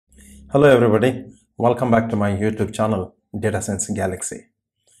Hello everybody, welcome back to my YouTube channel Data Science Galaxy.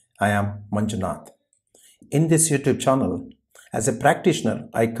 I am Manjunath. In this YouTube channel, as a practitioner,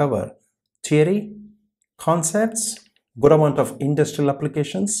 I cover theory, concepts, good amount of industrial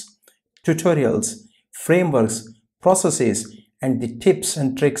applications, tutorials, frameworks, processes, and the tips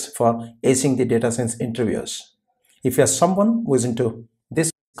and tricks for acing the data science interviews. If you are someone who is into this,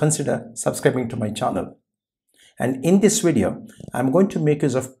 consider subscribing to my channel. And in this video, I'm going to make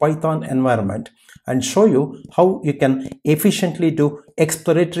use of Python environment and show you how you can efficiently do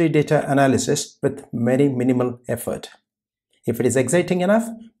exploratory data analysis with very minimal effort. If it is exciting enough,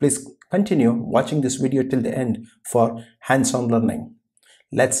 please continue watching this video till the end for hands-on learning.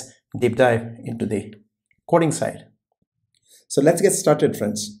 Let's deep dive into the coding side. So let's get started,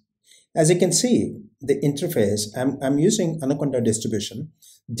 friends. As you can see, the interface, I'm using Anaconda distribution.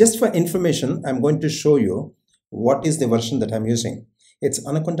 Just for information, I'm going to show you what is the version that I'm using. It's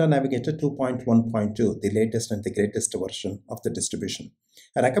Anaconda Navigator 2.1.2, the latest and the greatest version of the distribution.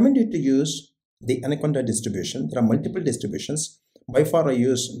 I recommend you to use the Anaconda distribution. There are multiple distributions. By far, I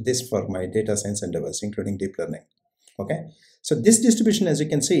use this for my data science endeavors, including deep learning. Okay, so this distribution, as you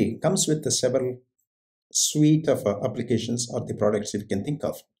can see, comes with several suite of applications or the products you can think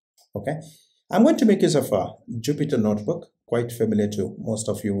of. Okay, I'm going to make use of a Jupyter notebook, quite familiar to most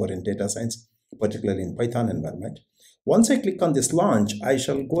of you who are in data science, particularly in Python environment. Once I click on this launch, I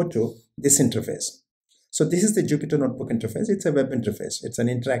shall go to this interface. So this is the Jupyter Notebook interface. It's a web interface. It's an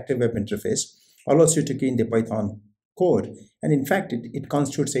interactive web interface. Allows you to key in the Python code. And in fact, it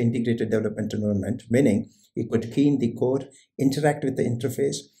constitutes an integrated development environment, meaning you could key in the code, interact with the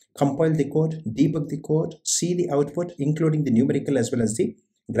interface, compile the code, debug the code, see the output, including the numerical as well as the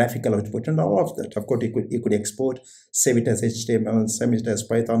graphical output and all of that. Of course, you could export, save it as HTML, save it as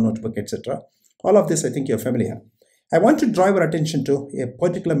Python notebook, etc. All of this, I think you're familiar. I want to draw your attention to a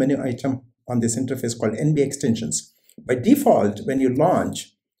particular menu item on this interface called NB extensions. By default, when you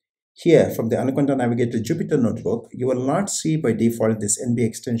launch here from the Anaconda Navigator Jupyter Notebook, you will not see by default this NB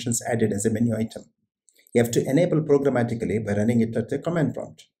extensions added as a menu item. You have to enable programmatically by running it at the command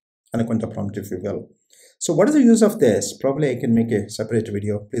prompt, Anaconda prompt if you will. So what is the use of this? Probably I can make a separate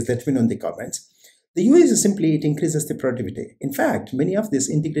video. Please let me know in the comments. The use is simply it increases the productivity. In fact, many of this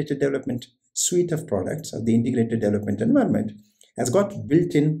integrated development suite of products of the integrated development environment has got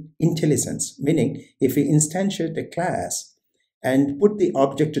built-in intelligence, meaning if you instantiate a class and put the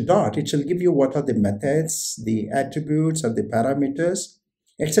object dot, it shall give you what are the methods, the attributes, or the parameters,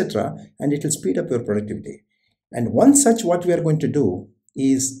 etc. And it will speed up your productivity. And one such what we are going to do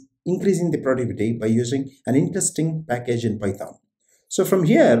is increasing the productivity by using an interesting package in Python. So from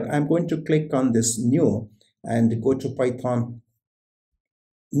here, I'm going to click on this new and go to Python,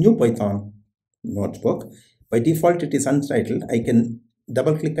 new Python notebook. By default, it is untitled. I can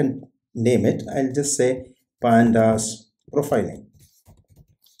double click and name it. I'll just say Pandas Profiling.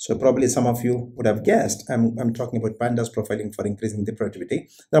 So probably some of you would have guessed, I'm talking about Pandas Profiling for increasing the productivity.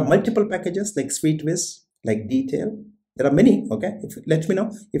 There are multiple packages like SweetWiz, like Detail. There are many, okay? Let me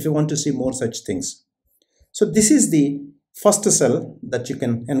know if you want to see more such things. So this is the first cell that you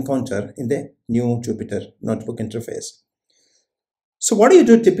can encounter in the new Jupyter Notebook interface. So what do you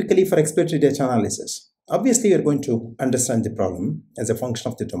do typically for exploratory data analysis? Obviously, you're going to understand the problem as a function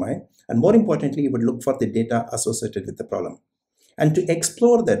of the domain. And more importantly, you would look for the data associated with the problem. And to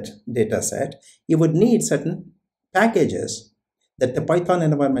explore that data set, you would need certain packages that the Python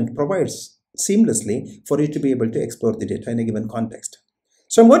environment provides seamlessly for you to be able to explore the data in a given context.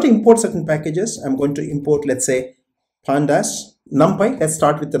 So I'm going to import certain packages. I'm going to import, let's say, Pandas, NumPy. Let's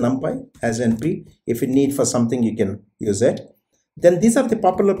start with the NumPy as NP. If you need for something, you can use it. Then these are the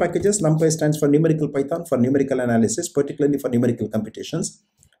popular packages. NumPy stands for numerical Python for numerical analysis, particularly for numerical computations.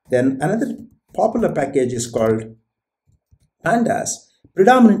 Then another popular package is called Pandas,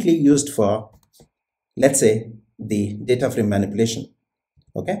 predominantly used for, let's say, the data frame manipulation.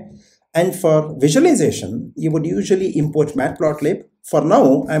 Okay. And for visualization, you would usually import Matplotlib. For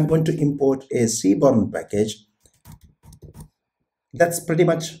now, I'm going to import a Seaborn package. That's pretty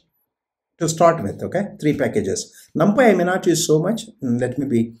much to start with, okay? 3 packages. NumPy I may not use so much. Let me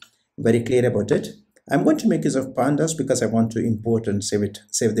be very clear about it. I'm going to make use of Pandas because I want to import and save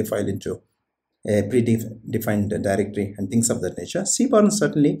the file into a predefined directory and things of that nature. Seaborn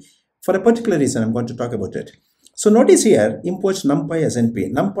certainly, for a particular reason, I'm going to talk about it. So notice here, imports NumPy as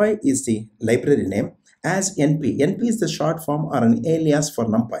NP. NumPy is the library name as NP. NP is the short form or an alias for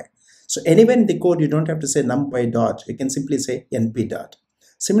NumPy. So anywhere in the code, you don't have to say NumPy dot. You can simply say NP dot.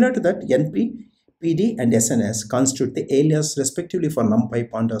 Similar to that, NP, PD, and SNS constitute the alias respectively for NumPy,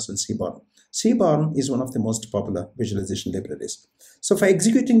 Pandas, and Seaborn. Seaborn is one of the most popular visualization libraries. So for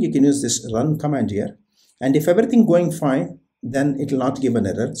executing, you can use this run command here. And if everything going fine, then it will not give an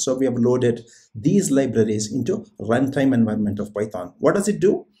error. So we have loaded these libraries into runtime environment of Python. What does it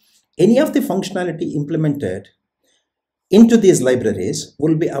do? Any of the functionality implemented into these libraries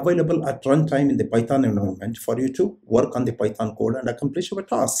will be available at runtime in the Python environment for you to work on the Python code and accomplish your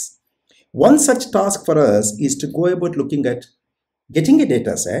tasks. One such task for us is to go about looking at getting a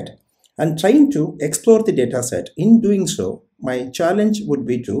data set and trying to explore the data set. In doing so, my challenge would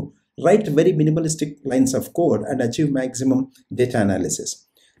be to write very minimalistic lines of code and achieve maximum data analysis.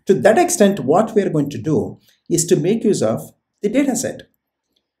 To that extent, what we are going to do is to make use of the data set.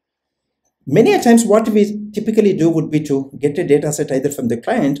 Many a times what we typically do would be to get a data set either from the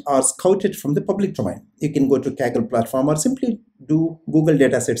client or scout it from the public domain. You can go to Kaggle platform or simply do Google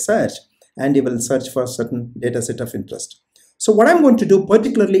dataset search and you will search for a certain data set of interest. So what I'm going to do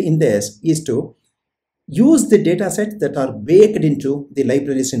particularly in this is to use the data sets that are baked into the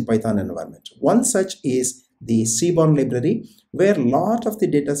libraries in Python environment. One such is the Seaborn library, where a lot of the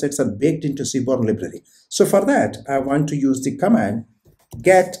data sets are baked into Seaborn library. So for that, I want to use the command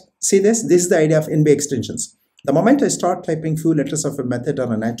get. See this? This is the idea of NB extensions. The moment I start typing few letters of a method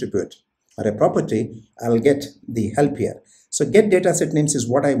or an attribute or a property, I'll get the help here. So get dataset names is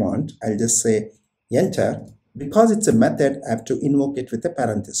what I want. I'll just say enter. Because it's a method, I have to invoke it with a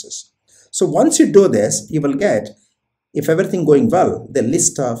parenthesis. So once you do this, you will get, if everything going well, the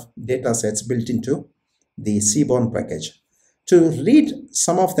list of data sets built into the Seaborn package. To read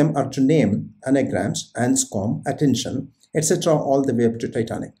some of them are to name, anagrams, anscom, attention, etc. all the way up to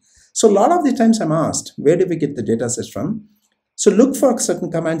Titanic. So a lot of the times I'm asked, where do we get the data sets from? So look for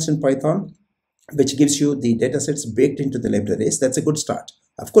certain commands in Python, which gives you the data sets baked into the libraries. That's a good start.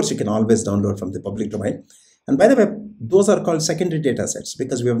 Of course, you can always download from the public domain. And by the way, those are called secondary data sets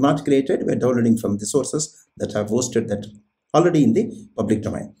because we have not created, we're downloading from the sources that have hosted that already in the public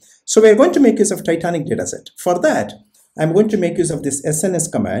domain. So we're going to make use of Titanic dataset. For that, I'm going to make use of this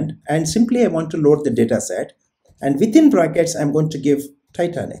SNS command and simply I want to load the data set, and within brackets, I'm going to give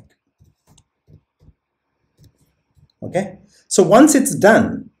Titanic. Okay. So once it's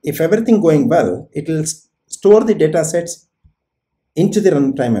done, if everything going well, it will store the data sets into the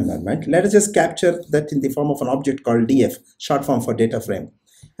runtime environment. Let us just capture that in the form of an object called df, short form for data frame.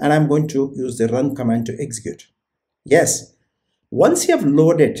 And I'm going to use the run command to execute. Yes, once you have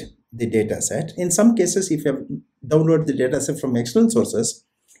loaded the data set, in some cases, if you have downloaded the data set from external sources,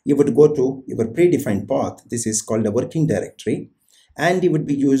 you would go to your predefined path. This is called a working directory. And you would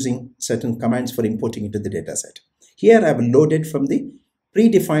be using certain commands for importing into the data set. Here I have loaded from the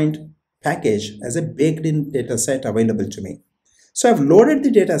predefined package as a baked in data set available to me. So I've loaded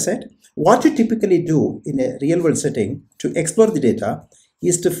the data set. What you typically do in a real world setting to explore the data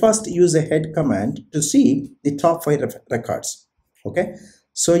is to first use a head command to see the top 5 records. Okay.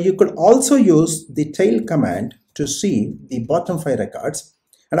 So you could also use the tail command to see the bottom 5 records.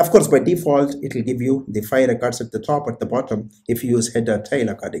 And of course, by default, it will give you the 5 records at the top, at the bottom, if you use head or tail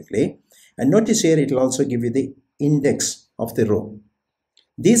accordingly. And notice here, it will also give you the index of the row.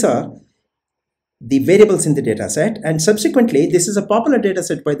 These are the variables in the data set. And subsequently, this is a popular data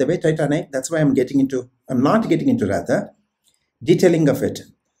set, by the way, Titanic. That's why I'm not getting into detailing of it.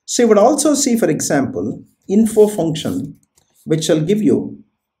 So you would also see, for example, info function, which shall give you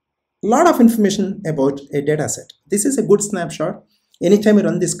a lot of information about a data set. This is a good snapshot. Anytime you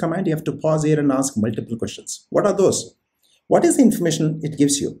run this command, you have to pause here and ask multiple questions. What are those? What is the information it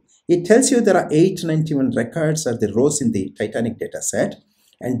gives you? It tells you there are 891 records or the rows in the Titanic data set,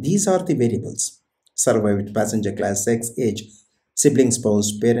 and these are the variables: survived, passenger class, sex, age, sibling,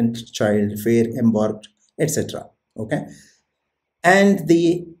 spouse, parent, child, fare, embarked, etc. Okay, and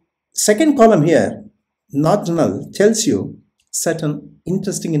the second column here, not null, tells you certain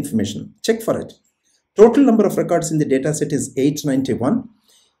interesting information. Check for it. Total number of records in the data set is 891.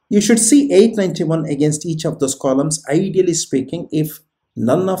 You should see 891 against each of those columns, ideally speaking, if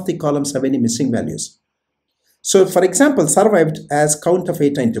none of the columns have any missing values. So for example, survived as count of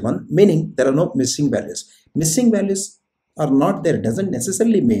 891, meaning there are no missing values. Missing values are not there. It doesn't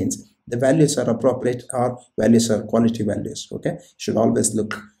necessarily means the values are appropriate or values are quality values. Okay, you should always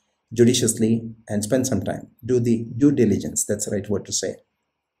look judiciously and spend some time. Do the due diligence. That's the right word to say.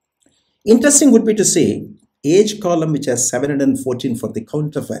 Interesting would be to see age column, which has 714 for the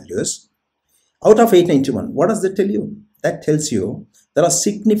count of values out of 891. What does that tell you? That tells you there are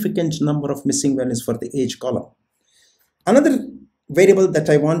significant number of missing values for the age column. Another variable that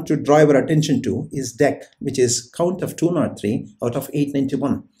I want to draw your attention to is dec, which is count of 203 out of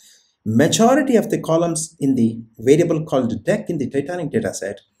 891. Majority of the columns in the variable called dec in the Titanic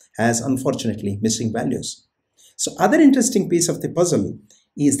dataset has unfortunately missing values. So other interesting piece of the puzzle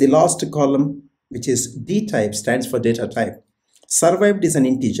is the last column, which is D type, stands for data type. Survived is an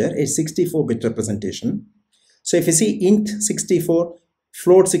integer, a 64-bit representation. So if you see int 64,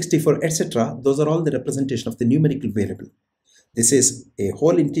 float 64, etc., those are all the representation of the numerical variable. This is a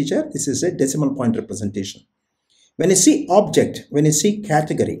whole integer, this is a decimal point representation. When you see object, when you see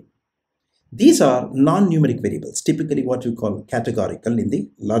category, these are non-numeric variables, typically what we call categorical in the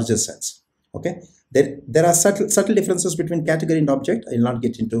larger sense. Okay, there are subtle differences between category and object. I will not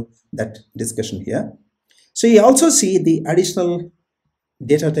get into that discussion here. So you also see the additional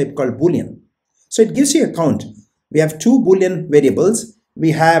data type called Boolean. So it gives you a count. We have 2 Boolean variables,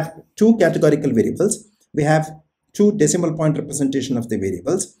 we have 2 categorical variables, we have 2 decimal point representation of the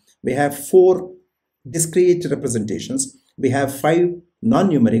variables, we have 4 discrete representations, we have 5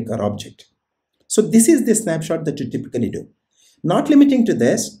 non-numeric or object. So this is the snapshot that you typically do. Not limiting to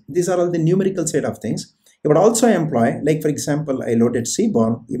this, these are all the numerical side of things. You would also employ, like for example, I loaded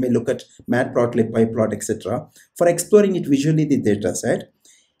Seaborn, you may look at matplotlib, pyplot, etc. for exploring it visually, the data set.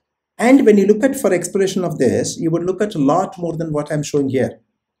 And when you look at for exploration of this, you would look at a lot more than what I'm showing here.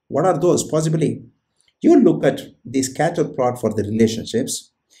 What are those? Possibly, you look at the scatter plot for the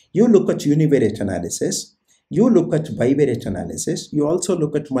relationships. You look at univariate analysis. You look at bivariate analysis. You also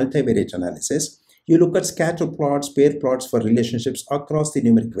look at multivariate analysis. You look at scatter plots, pair plots for relationships across the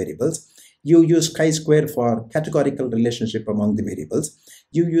numeric variables. You use chi-square for categorical relationship among the variables.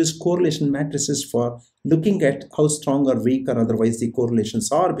 You use correlation matrices for looking at how strong or weak or otherwise the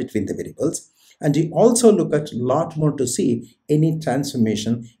correlations are between the variables. And you also look at a lot more to see any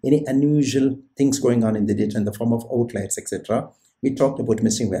transformation, any unusual things going on in the data in the form of outliers, etc. We talked about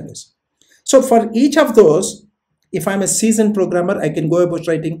missing values. So for each of those, if I'm a seasoned programmer, I can go about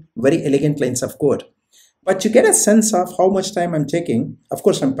writing very elegant lines of code. But you get a sense of how much time I'm taking. Of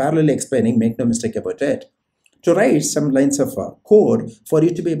course, I'm parallelly explaining, make no mistake about it, to write some lines of code for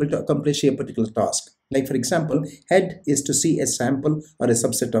you to be able to accomplish a particular task. Like for example, head is to see a sample or a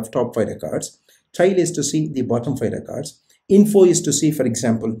subset of top 5 records. Tail is to see the bottom 5 records. Info is to see, for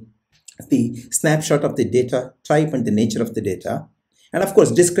example, the snapshot of the data type and the nature of the data. And of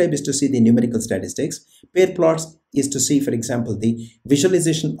course, describe is to see the numerical statistics. Pair plots is to see, for example, the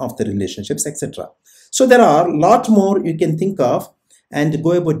visualization of the relationships, etc. So there are a lot more you can think of and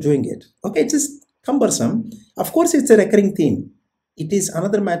go about doing it. Okay, it is cumbersome. Of course, it's a recurring theme. It is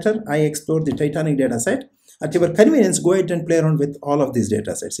another matter. I explored the Titanic data set. At your convenience, go ahead and play around with all of these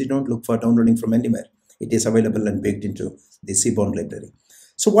data sets. You don't look for downloading from anywhere. It is available and baked into the Seaborn library.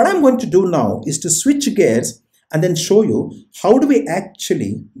 So what I'm going to do now is to switch gears and then show you how do we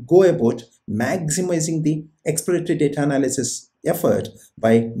actually go about maximizing the exploratory data analysis effort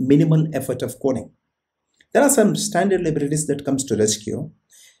by minimal effort of coding. There are some standard libraries that comes to rescue.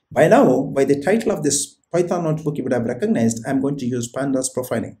 By now, by the title of this Python notebook, you would have recognized I'm going to use Pandas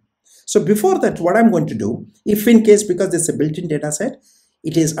Profiling. So before that, what I'm going to do, if in case, because there's a built-in data set,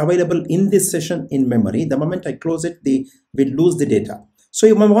 it is available in this session in memory. The moment I close it, we'll lose the data. So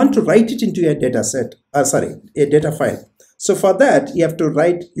you might want to write it into a data set, a data file. So for that, you have to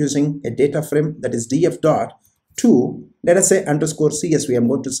write using a data frame, that is df dot to, let us say _CSV. I'm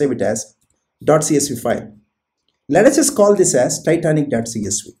going to save it as .csv file. Let us just call this as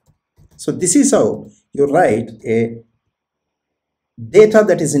titanic.csv. So this is how you write a data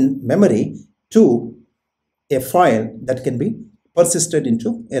that is in memory to a file that can be persisted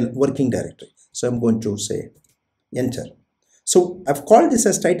into a working directory. So I'm going to say enter. So I've called this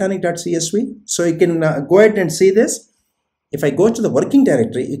as titanic.csv. So you can go ahead and see this. If I go to the working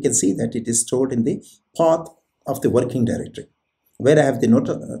directory, you can see that it is stored in the path of the working directory. Where I have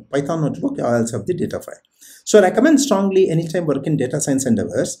the Python notebook, I also have the data file. So I recommend strongly anytime work in data science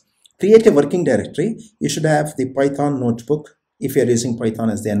endeavors, create a working directory. You should have the Python notebook. If you're using Python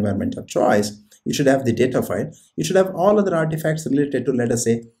as the environment of choice, you should have the data file. You should have all other artifacts related to, let us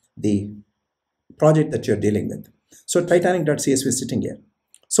say, the project that you're dealing with. So titanic.csv is sitting here.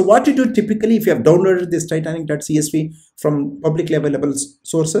 So what you do typically, if you have downloaded this titanic.csv from publicly available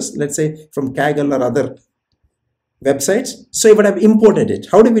sources, let's say from Kaggle or other websites, so you would have imported it.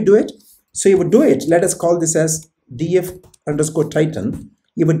 How do we do it? So you would do it, let us call this as df_titan.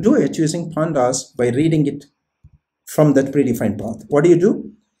 You would do it using pandas by reading it from that predefined path. What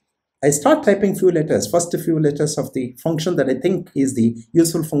do? I start typing few letters, first few letters of the function that I think is the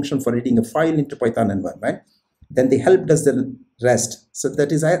useful function for reading a file into Python environment. Then the help does the rest. So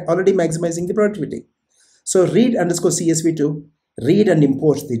that is already maximizing the productivity. So read_csv to read and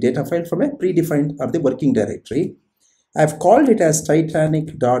import the data file from a predefined or the working directory. I've called it as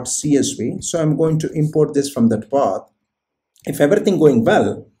titanic.csv. So I'm going to import this from that path. If everything going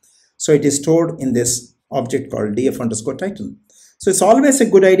well, So it is stored in this object called df underscore title. So it's always a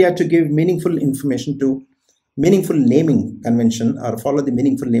good idea to give meaningful information to meaningful naming convention or follow the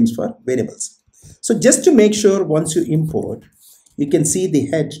meaningful names for variables. So just to make sure, once you import, you can see the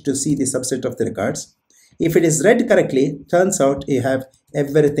head to see the subset of the records. If it is read correctly, turns out you have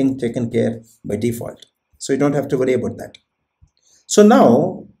everything taken care by default. So you don't have to worry about that. So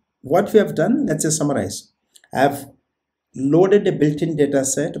now what we have done, let's just summarize. I have loaded a built-in data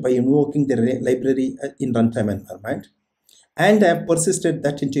set by invoking the library in runtime environment, and I have persisted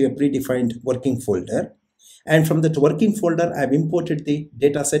that into a predefined working folder. And from that working folder, I have imported the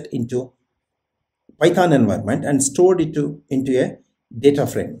data set into Python environment and stored it into a data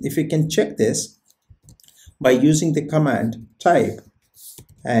frame. If you can check this by using the command type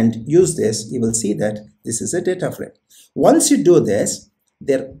and use this, you will see that this is a data frame. Once you do this,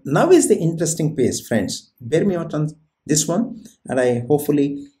 there now is the interesting piece, friends. Bear me out on this one, and I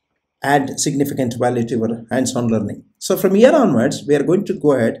hopefully add significant value to your hands-on learning. So from here onwards, we are going to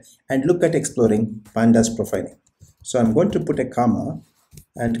go ahead and look at exploring Pandas profiling. So I'm going to put a comma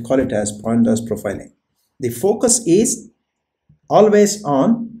and call it as Pandas profiling. The focus is always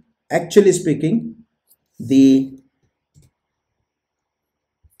on, actually speaking, the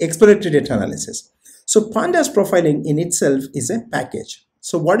exploratory data analysis. So Pandas profiling in itself is a package.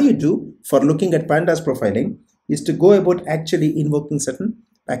 So what do you do for looking at Pandas profiling is to go about actually invoking certain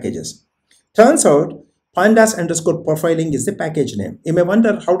packages. Turns out Pandas underscore profiling is the package name. You may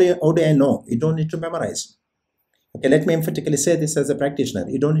wonder, how do I know? You don't need to memorize. Okay, let me emphatically say this as a practitioner.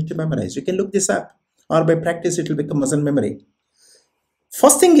 You don't need to memorize. You can look this up, or by practice it will become muscle memory.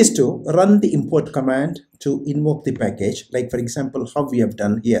 First thing is to run the import command to invoke the package, like for example how we have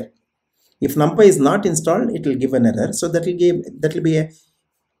done here. If NumPy is not installed, it will give an error. So that will be a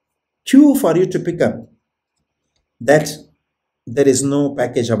cue for you to pick up that there is no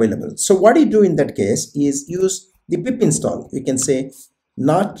package available. So what you do in that case is use the pip install. You can say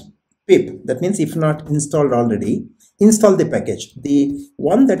not pip. That means if not installed already, install the package. The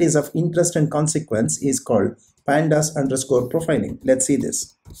one that is of interest and consequence is called Pandas underscore profiling. Let's see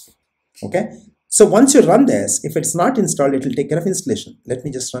this. Okay. So once you run this, if it's not installed, it will take care of installation. Let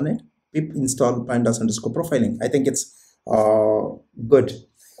me just run it. Pip install Pandas underscore profiling. I think it's good.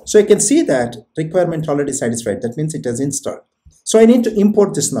 So you can see that requirement already satisfied. That means it has installed. So I need to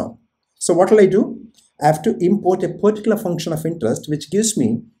import this now. So what will I do? I have to import a particular function of interest which gives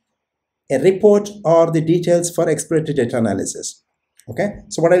me a report or the details for exploratory data analysis. Okay.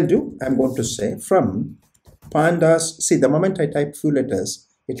 So what I'll do, I'm going to say from Pandas. See, the moment I type few letters,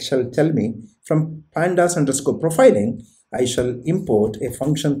 it shall tell me from Pandas underscore profiling, I shall import a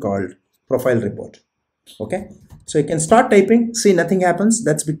function called profile report. Okay. So you can start typing, see nothing happens.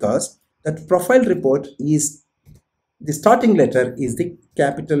 That's because that profile report is, the starting letter is the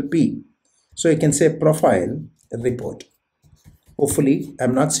capital P. So you can say profile report. Hopefully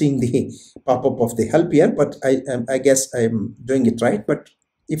I'm not seeing the pop-up of the help here, but I guess I'm doing it right. But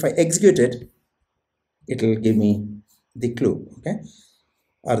if I execute it, it will give me the clue, okay,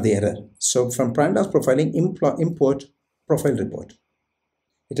 or the error. So from Pandas profiling, import profile report.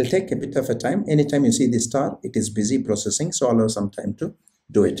 It will take a bit of a time. Anytime you see the star, it is busy processing, so allow some time to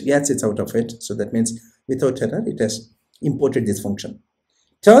do it. Yes, it's out of it. So that means without error, it has imported this function.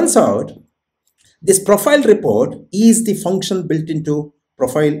 Turns out this profile report is the function built into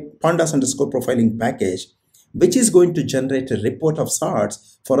profile Pandas underscore profiling package, which is going to generate a report of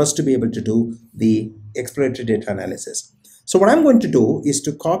sorts for us to be able to do the exploratory data analysis. So what I'm going to do is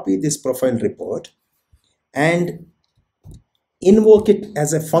to copy this profile report and invoke it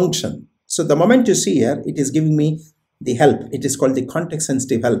as a function. So the moment you see here, it is giving me the help. It is called the context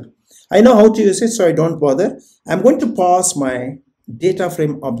sensitive help. I know how to use it, so I don't bother. I'm going to pass my data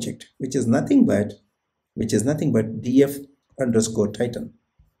frame object, which is nothing but df underscore title.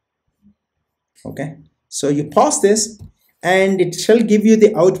 Okay. So you pass this and it shall give you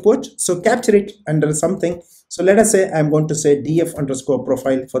the output. So capture it under something. So let us say I'm going to say df underscore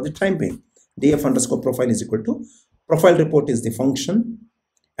profile for the time being. Df underscore profile is equal to profile report is the function,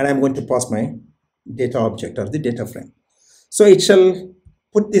 and I'm going to pass my data object or the data frame. So it shall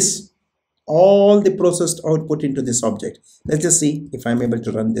put this, all the processed output into this object. Let's just see if I'm able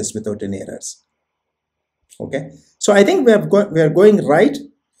to run this without any errors. Okay. So I think we are going right.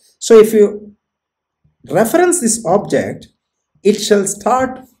 So if you reference this object, it shall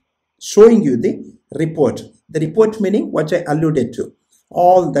start showing you the report. The report meaning what I alluded to,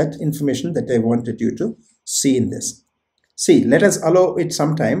 all that information that I wanted you to see in this. See, let us allow it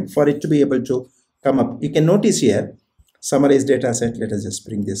some time for it to be able to come up. You can notice here, summarize data set. Let us just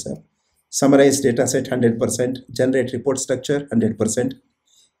bring this up. Summarize data set 100%, generate report structure 100%.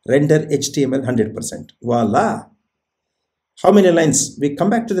 render HTML 100%. Voila! How many lines? We come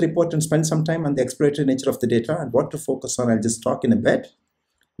back to the report and spend some time on the exploratory nature of the data and what to focus on. I'll just talk in a bit.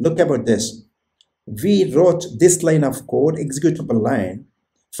 Look about this. We wrote this line of code, executable line,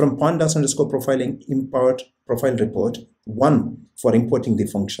 from Pandas Profiling import profile report. One, for importing the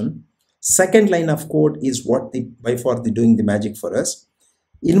function. Second line of code is what by far doing the magic for us.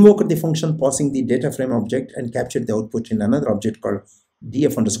 Invoked the function passing the data frame object and captured the output in another object called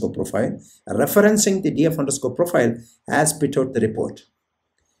df_profile, referencing the df_profile as spit out the report.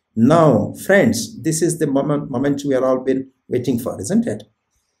 Now, friends, this is the moment we are all been waiting for, isn't it?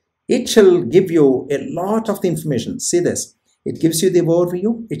 It shall give you a lot of the information. See this. It gives you the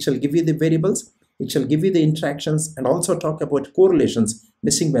overview. It shall give you the variables. It shall give you the interactions and also talk about correlations,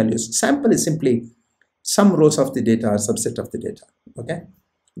 missing values. Sample is simply some rows of the data or subset of the data. Okay.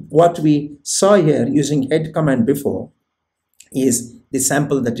 What we saw here using head command before is the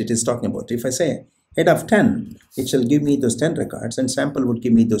sample that it is talking about. If I say head of 10, it shall give me those 10 records, and sample would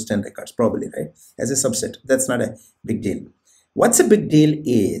give me those 10 records, probably, right? As a subset. That's not a big deal. What's a big deal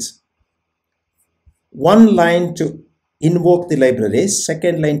is one line to invoke the libraries,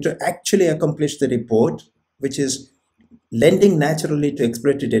 second line to actually accomplish the report, which is lending naturally to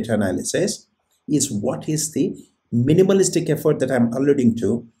exploratory data analysis, is what is the minimalistic effort that I'm alluding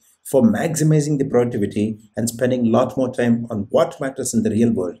to for maximizing the productivity and spending a lot more time on what matters in the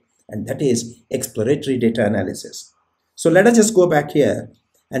real world, and that is exploratory data analysis. So let us just go back here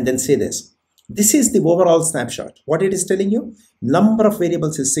and then say this. This is the overall snapshot. What it is telling you, number of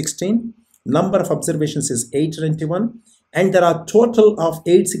variables is 16, number of observations is 821, and there are total of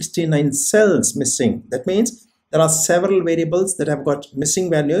 869 cells missing. That means there are several variables that have got missing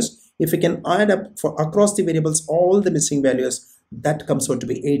values. If we can add up for across the variables all the missing values, that comes out to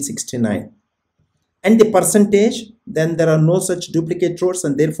be 869. And the percentage, then there are no such duplicate rows,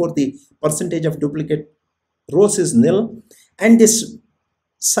 and therefore the percentage of duplicate rows is nil. And this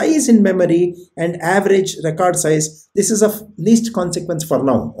size in memory and average record size, this is of least consequence for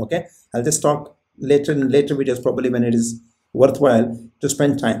now. Okay, I'll just talk later in later videos, probably when it is worthwhile to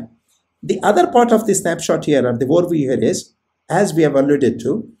spend time. The other part of the snapshot here, or the overview here, is, as we have alluded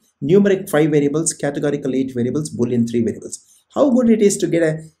to, numeric 5 variables, categorical 8 variables, boolean 3 variables. How good it is to get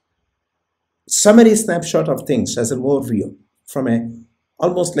a summary snapshot of things as an overview from a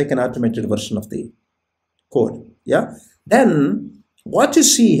almost like an automated version of the code. Yeah. Then what you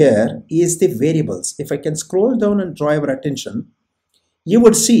see here is the variables. If I can scroll down and draw your attention, you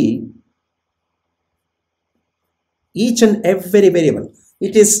would see each and every variable.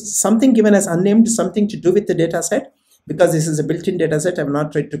 It is something given as unnamed, something to do with the data set. Because this is a built-in data set, I have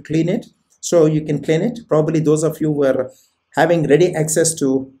not tried to clean it. So you can clean it. Probably those of you who are having ready access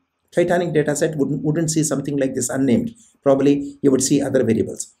to Titanic data set wouldn't see something like this unnamed. Probably you would see other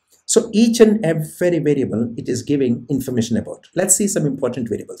variables. So each and every variable it is giving information about. Let's see some important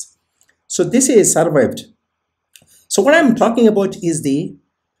variables. So this is survived. So what I'm talking about is the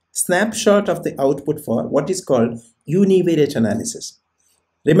snapshot of the output for what is called univariate analysis.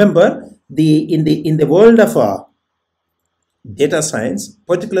 Remember, in the world of data science,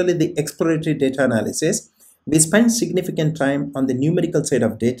 particularly the exploratory data analysis, we spend significant time on the numerical side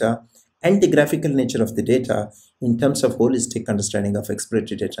of data and the graphical nature of the data in terms of holistic understanding of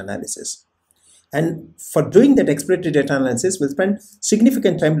exploratory data analysis. And for doing that exploratory data analysis, we'll spend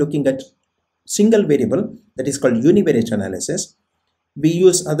significant time looking at single variable, that is called univariate analysis. We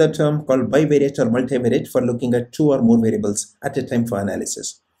use other term called bivariate or multivariate for looking at 2 or more variables at a time for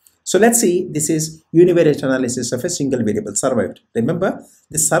analysis. So let's see, this is univariate analysis of a single variable, survived. Remember,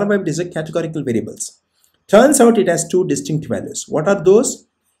 the survived is a categorical variables. Turns out it has 2 distinct values. What are those?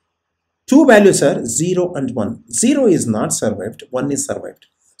 2 values are 0 and 1. 0 is not survived, 1 is survived.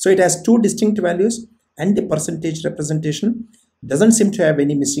 So it has 2 distinct values, and the percentage representation doesn't seem to have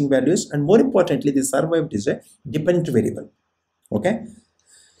any missing values. And more importantly, the survived is a dependent variable. Okay.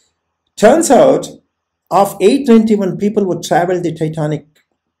 Turns out of 891 people who traveled the Titanic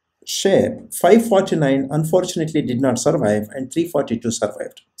ship, 549 unfortunately did not survive and 342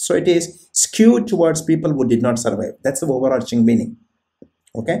 survived. So it is skewed towards people who did not survive. That's the overarching meaning.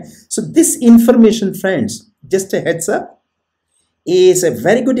 Okay. So this information, friends, just a heads up, is a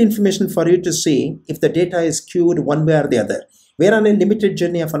very good information for you to see if the data is skewed one way or the other. We are on a limited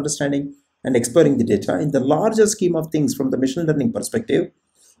journey of understanding and exploring the data. In the larger scheme of things from the machine learning perspective,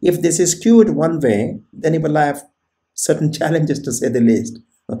 if this is skewed one way, then it will have certain challenges, to say the least.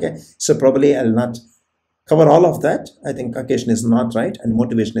 Okay, so probably I'll not cover all of that. I think occasion is not right, and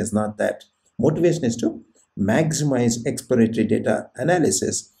motivation is not that. Motivation is to maximize exploratory data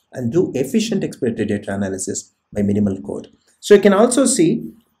analysis and do efficient exploratory data analysis by minimal code. So you can also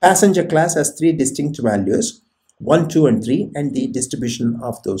see Passenger class has three distinct values, 1, 2, and 3, and the distribution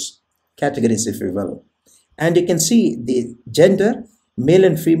of those categories, if you will. And you can see the gender, male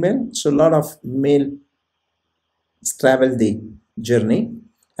and female. So a lot of male travel the journey.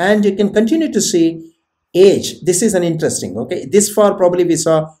 And you can continue to see age. This is an interesting, okay. This far probably we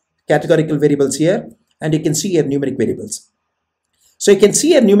saw categorical variables here, and you can see here numeric variables. So you can see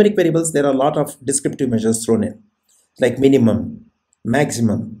here numeric variables, there are a lot of descriptive measures thrown in, like minimum,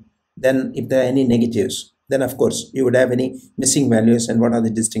 maximum. Then if there are any negatives, then of course you would have any missing values and what are the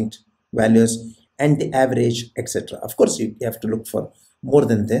distinct values and the average, etc. Of course you have to look for more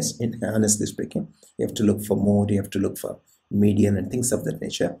than this, honestly speaking. You have to look for more, you have to look for median and things of that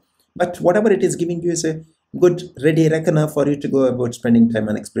nature. But whatever it is giving you is a good ready reckoner for you to go about spending time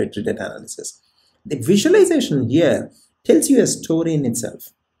on exploratory data analysis. The visualization here tells you a story in itself,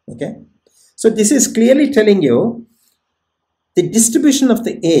 okay. So this is clearly telling you the distribution of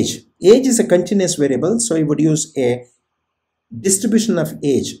the age. Age is a continuous variable, so you would use a distribution of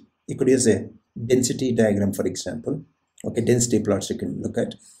age. You could use a density diagram, for example. Okay, density plots you can look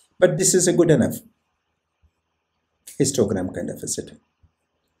at, but this is a good enough histogram kind of a setting.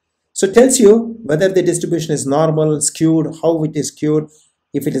 So it tells you whether the distribution is normal, skewed, how it is skewed,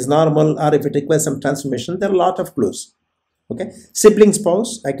 if it is normal or if it requires some transformation. There are a lot of clues. Okay, sibling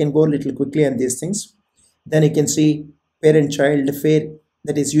spouse, I can go a little quickly on these things. Then you can see parent-child affair,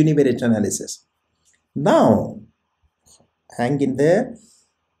 that is univariate analysis. Now, hang in there.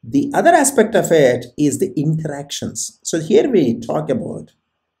 The other aspect of it is the interactions. So here we talk about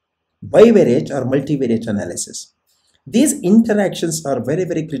bivariate or multivariate analysis. These interactions are very,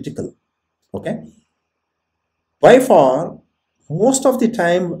 very critical. Okay. By far, most of the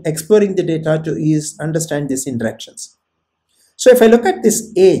time exploring the data to is understand these interactions. So if I look at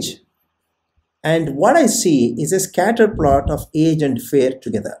this age, and what I see is a scatter plot of age and fare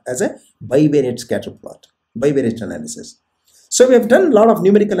together as a bivariate scatter plot, bivariate analysis. So we have done a lot of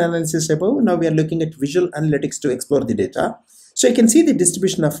numerical analysis above. Now we are looking at visual analytics to explore the data. So you can see the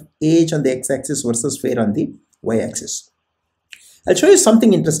distribution of age on the x-axis versus fare on the y-axis. I'll show you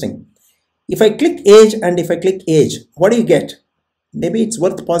something interesting. If I click age and if I click age, what do you get? Maybe it's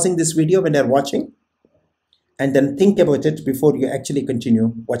worth pausing this video when you're watching and then think about it before you actually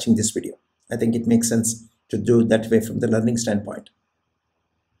continue watching this video. I think it makes sense to do that way from the learning standpoint.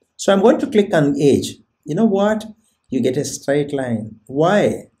 So I'm going to click on age. You know what? You get a straight line.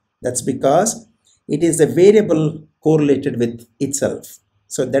 Why? That's because it is a variable correlated with itself.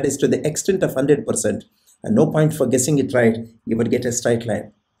 So that is to the extent of 100%, and no point for guessing it right, you would get a straight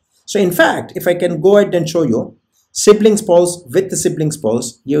line. So in fact, if I can go ahead and show you sibling spouse with the sibling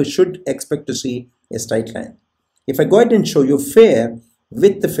spouse, you should expect to see a straight line. If I go ahead and show you fare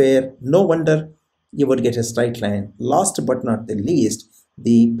with the fare, no wonder you would get a straight line. Last but not the least,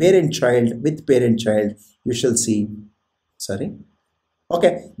 the parent-child with parent-child, you shall see, sorry.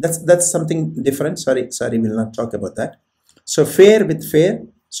 Okay, that's something different. Sorry, we'll not talk about that. So fare with fare,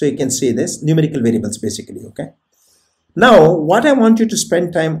 so you can see this, numerical variables basically, okay. Now, what I want you to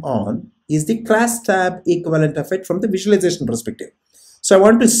spend time on is the crosstab equivalent of it from the visualization perspective. So I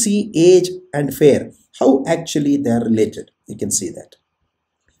want to see age and fare, how actually they are related. You can see that.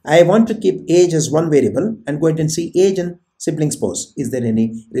 I want to keep age as one variable and go ahead and see age and sibling spouse. Is there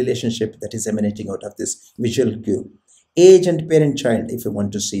any relationship that is emanating out of this visual cue? Age and parent-child, if you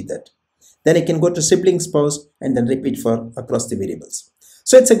want to see that. Then I can go to sibling spouse and then repeat for across the variables.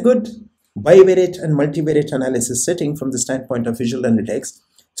 So it's a good bivariate and multivariate analysis setting from the standpoint of visual analytics.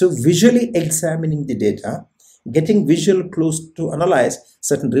 So visually examining the data, getting visual clues to analyze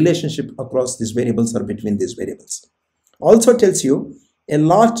certain relationship across these variables or between these variables. Also tells you a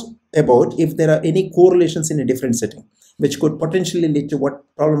lot about if there are any correlations in a different setting, which could potentially lead to what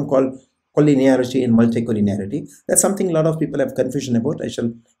problem called collinearity and multicollinearity. That's something a lot of people have confusion about. I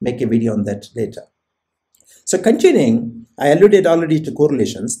shall make a video on that later. So continuing, I alluded already to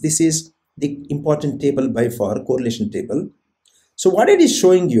correlations. This is the important table by far, correlation table. So what it is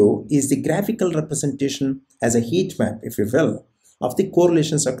showing you is the graphical representation as a heat map, if you will, of the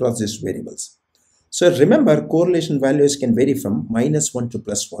correlations across these variables. So remember, correlation values can vary from -1 to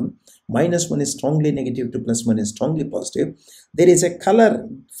 +1. -1 is strongly negative to +1 is strongly positive. There is a color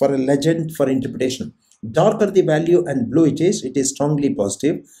for a legend for interpretation. Darker the value and blue it is strongly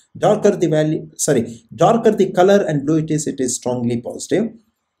positive. Darker the color and blue it is strongly positive.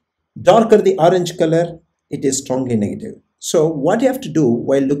 Darker the orange color, it is strongly negative. So what you have to do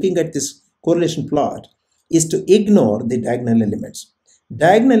while looking at this correlation plot is to ignore the diagonal elements.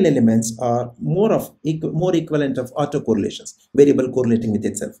 Diagonal elements are more equivalent of autocorrelations, variable correlating with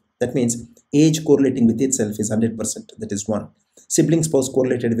itself. That means age correlating with itself is 100%. That is one. Sibling spouse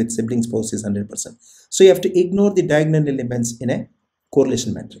correlated with sibling spouse is 100%. So you have to ignore the diagonal elements in a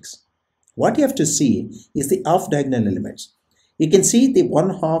correlation matrix. What you have to see is the off diagonal elements. You can see the one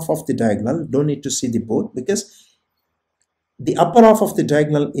half of the diagonal. Don't need to see the both, because the upper half of the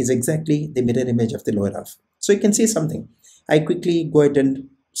diagonal is exactly the mirror image of the lower half. So you can see something. I quickly go ahead and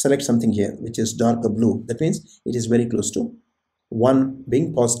select something here, which is darker blue. That means it is very close to 1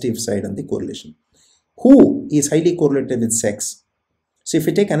 being positive side on the correlation. Who is highly correlated with sex? So if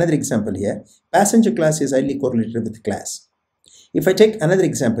we take another example here, passenger class is highly correlated with class. If I take another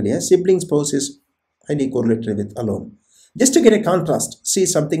example here, sibling spouse is highly correlated with alone. Just to get a contrast, see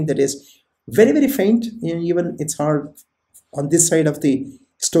something that is very, very faint. Even it's hard on this side of the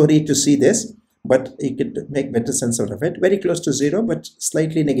story to see this, but you could make better sense out of it. Very close to 0, but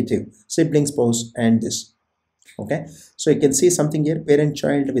slightly negative. Sibling spouse and this. Okay, so you can see something here, parent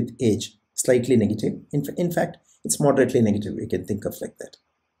child with age, slightly negative. In fact, it's moderately negative. You can think of like that.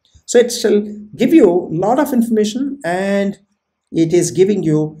 So it shall give you a lot of information, and it is giving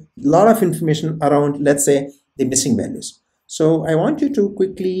you a lot of information around, let's say, the missing values. So I want you to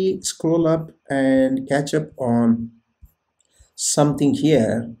quickly scroll up and catch up on something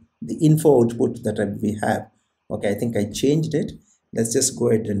here, the info output that we have. Okay, I think I changed it. Let's just go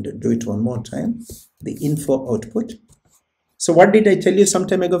ahead and do it one more time. The info output. So what did I tell you some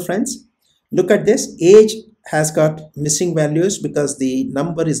time ago, friends? Look at this. Age has got missing values because the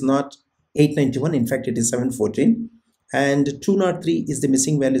number is not 891. In fact, it is 714. And 203 is the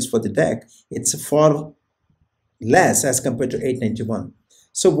missing values for the deck. It's far less as compared to 891.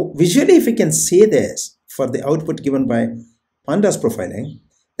 So visually, if we can see this for the output given by Pandas Profiling,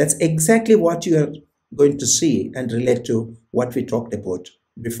 that's exactly what you are going to see and relate to what we talked about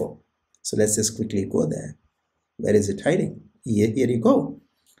before. So let's just quickly go there. Where is it hiding? Here you go.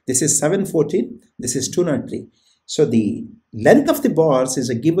 This is 714. This is 203. So the length of the bars is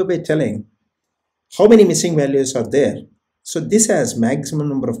a giveaway telling how many missing values are there. So this has maximum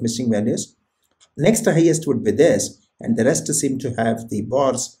number of missing values. Next highest would be this, and the rest seem to have the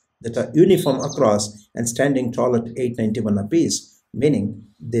bars that are uniform across and standing tall at 891 apiece, meaning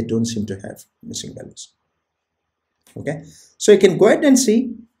they don't seem to have missing values. Okay, so you can go ahead and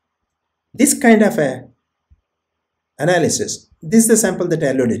see this kind of a analysis. This is the sample that I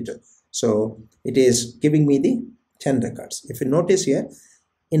alluded to. So it is giving me the 10 records. If you notice here,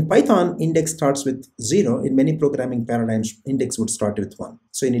 in Python, index starts with 0. In many programming paradigms, index would start with 1.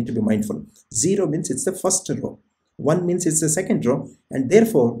 So you need to be mindful. 0 means it's the first row. 1 means it's the second row. And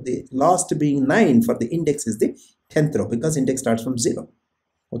therefore, the last being 9 for the index is the 10th row, because index starts from 0.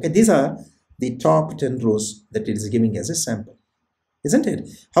 Okay, these are the top 10 rows that it is giving as a sample. Isn't it?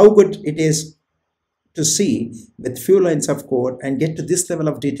 How good it is to see with few lines of code and get to this level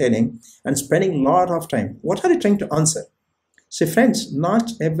of detailing and spending a lot of time. What are you trying to answer? So friends,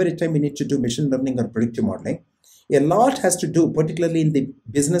 not every time we need to do machine learning or predictive modeling. A lot has to do, particularly in the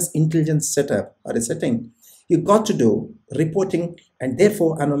business intelligence setup or a setting. You got to do reporting and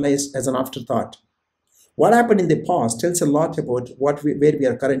therefore analyze as an afterthought. What happened in the past tells a lot about where we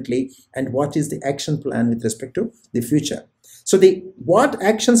are currently and what is the action plan with respect to the future. So what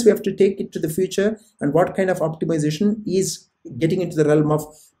actions we have to take into the future and what kind of optimization is getting into the realm of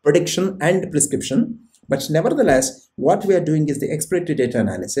prediction and prescription. But nevertheless, what we are doing is the exploratory data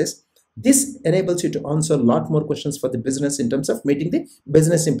analysis. This enables you to answer a lot more questions for the business in terms of meeting the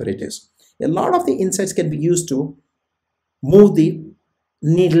business imperatives. A lot of the insights can be used to move the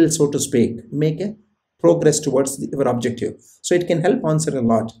needle, so to speak, make a progress towards your objective. So it can help answer a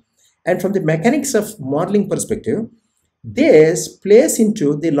lot. And from the mechanics of modeling perspective, this plays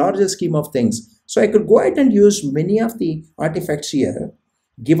into the larger scheme of things. So I could go ahead and use many of the artifacts here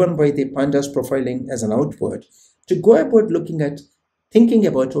given by the Pandas Profiling as an output to go about thinking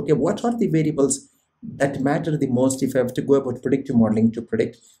about, okay, what are the variables that matter the most if I have to go about predictive modeling to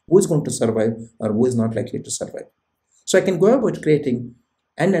predict who is going to survive or who is not likely to survive. So I can go about creating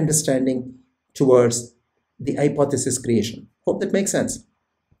an understanding towards the hypothesis creation. Hope that makes sense.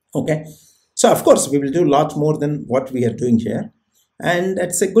 Okay. So of course, we will do a lot more than what we are doing here. And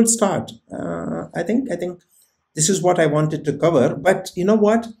it's a good start. I think this is what I wanted to cover. But you know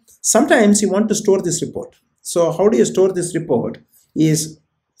what? Sometimes you want to store this report. So how do you store this report is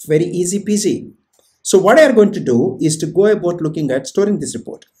very easy peasy. So what I am going to do is to go about looking at storing this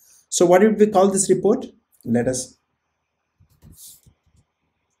report. So what did we call this report?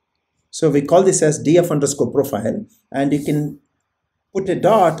 So we call this as df_profile, and you can put a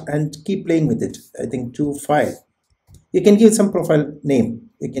dot and keep playing with it. I think to file. You can give some profile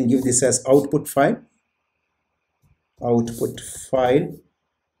name. You can give this as output file. I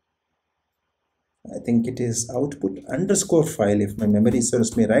think it is output underscore file if my memory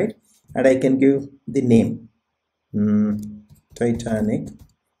serves me right, and I can give the name Titanic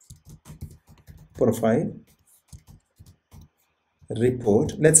profile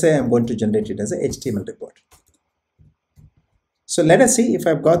report. Let's say I'm going to generate it as a HTML report. So let us see if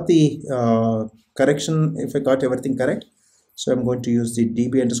I've got the correction, if I got everything correct. So I'm going to use the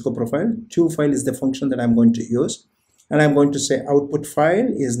db underscore profile. To file is the function that I'm going to use, and I'm going to say output file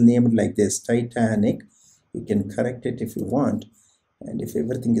is named like this, Titanic. You can correct it if you want, and if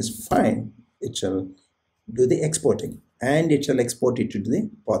everything is fine, it shall do the exporting, and it shall export it to the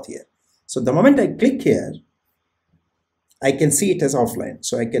path here. So the moment I click here, I can see it as offline,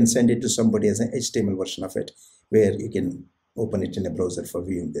 so I can send it to somebody as an HTML version of it, where you can open it in a browser for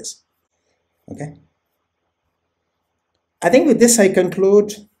viewing this. Okay, I think with this I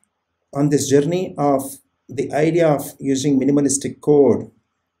conclude on this journey of the idea of using minimalistic code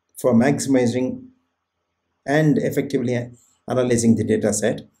for maximizing and effectively analyzing the data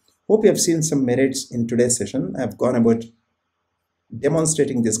set. Hope you have seen some merits in today's session. I've gone about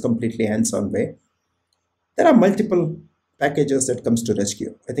demonstrating this completely hands-on way. There are multiple packages that comes to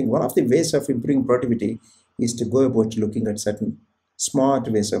rescue. I think one of the ways of improving productivity is to go about looking at certain smart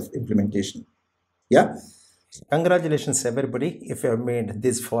ways of implementation. Yeah. Congratulations everybody if you have made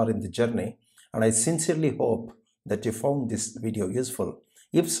this far in the journey, and I sincerely hope that you found this video useful.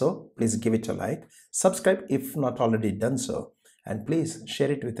 If so, please give it a like, subscribe if not already done so, and please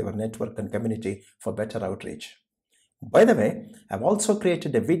share it with your network and community for better outreach. By the way, I've also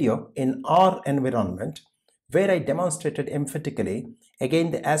created a video in our environment where I demonstrated emphatically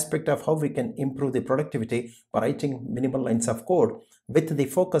again the aspect of how we can improve the productivity by writing minimal lines of code with the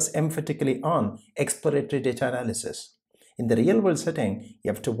focus emphatically on exploratory data analysis. In the real world setting,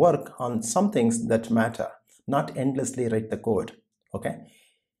 you have to work on some things that matter, not endlessly write the code. Okay.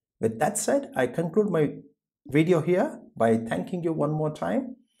 With that said, I conclude my video here by thanking you one more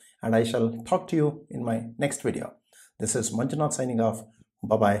time, and I shall talk to you in my next video. This is Manjunath signing off.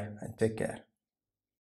 Bye-bye and take care.